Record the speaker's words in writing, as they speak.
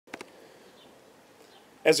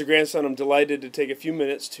As a grandson, I'm delighted to take a few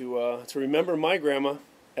minutes to remember my grandma,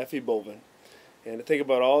 Effie Bovin, and to think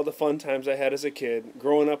about all the fun times I had as a kid,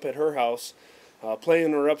 growing up at her house,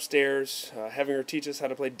 playing her upstairs, having her teach us how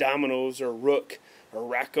to play dominoes or rook or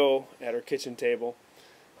racco at her kitchen table.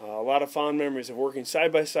 A lot of fond memories of working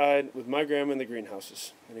side by side with my grandma in the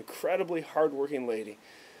greenhouses, an incredibly hard-working lady,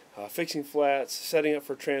 fixing flats, setting up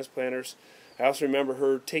for transplanters. I also remember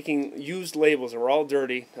her taking used labels that were all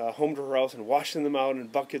dirty home to her house and washing them out in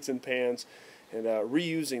buckets and pans and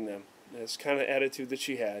reusing them. That's the kind of attitude that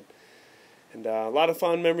she had. And a lot of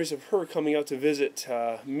fond memories of her coming out to visit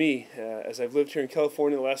me as I've lived here in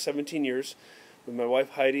California the last 17 years with my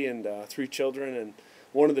wife Heidi and 3 children. And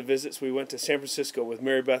one of the visits we went to San Francisco with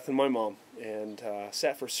Mary Beth and my mom and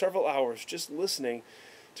sat for several hours just listening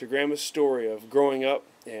to Grandma's story of growing up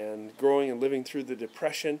and growing and living through the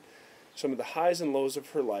Depression, some of the highs and lows of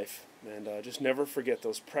her life, and just never forget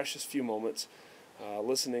those precious few moments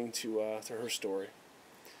listening to her story.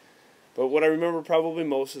 But what I remember probably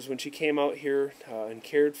most is when she came out here and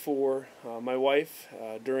cared for my wife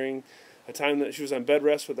during a time that she was on bed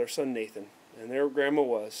rest with our son Nathan. And there Grandma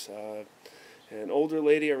was, an older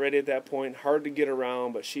lady already at that point, hard to get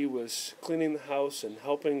around, but she was cleaning the house and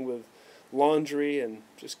helping with laundry and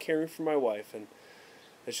just caring for my wife. And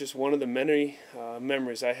it's just one of the many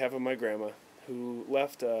memories I have of my grandma, who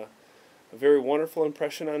left a very wonderful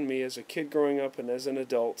impression on me as a kid growing up and as an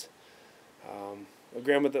adult. A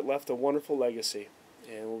grandma that left a wonderful legacy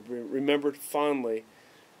and will be remembered fondly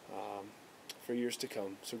for years to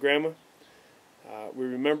come. So Grandma, we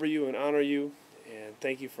remember you and honor you, and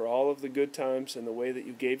thank you for all of the good times and the way that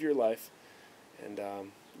you gave your life and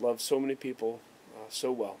loved so many people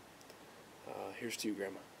so well. Here's to you,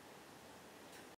 Grandma.